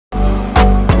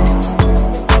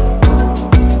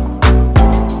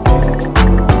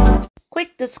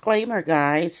Quick disclaimer,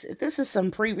 guys. This is some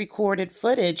pre-recorded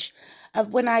footage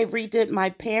of when I redid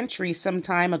my pantry some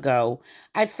time ago.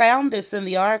 I found this in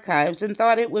the archives and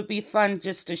thought it would be fun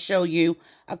just to show you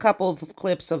a couple of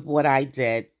clips of what I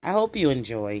did. I hope you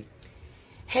enjoy.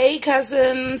 Hey,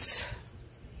 cousins.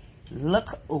 Look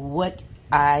what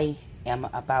I am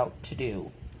about to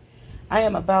do. I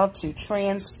am about to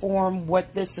transform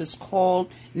what this is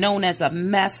called, known as a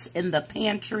mess in the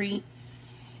pantry,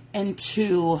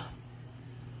 into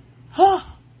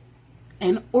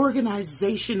an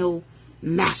organizational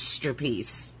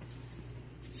masterpiece.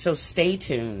 So stay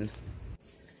tuned.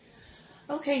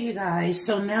 Okay, you guys,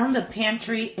 so now the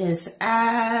pantry is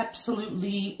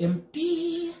absolutely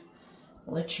empty.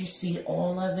 I'll let you see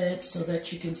all of it so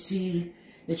that you can see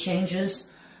the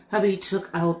changes. Hubby took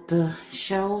out the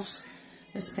shelves.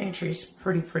 This pantry is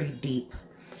pretty deep.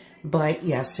 But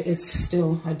yes, it's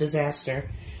still a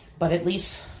disaster. But at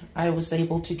least I was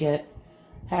able to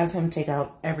have him take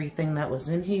out everything that was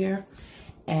in here.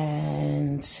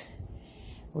 And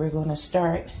we're going to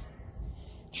start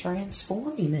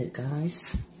transforming it,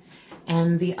 guys.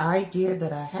 And the idea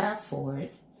that I have for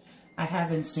it, I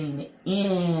haven't seen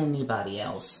anybody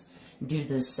else do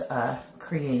this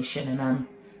creation. And I'm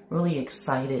really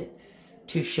excited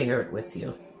to share it with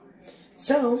you.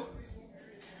 So,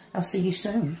 I'll see you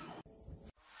soon.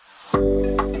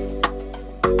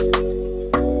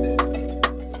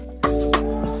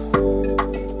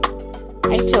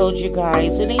 I told you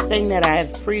guys, anything that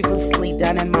I've previously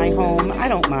done in my home, I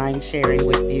don't mind sharing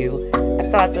with you. I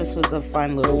thought this was a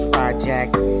fun little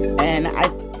project, and I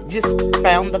just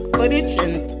found the footage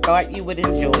and thought you would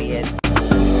enjoy it.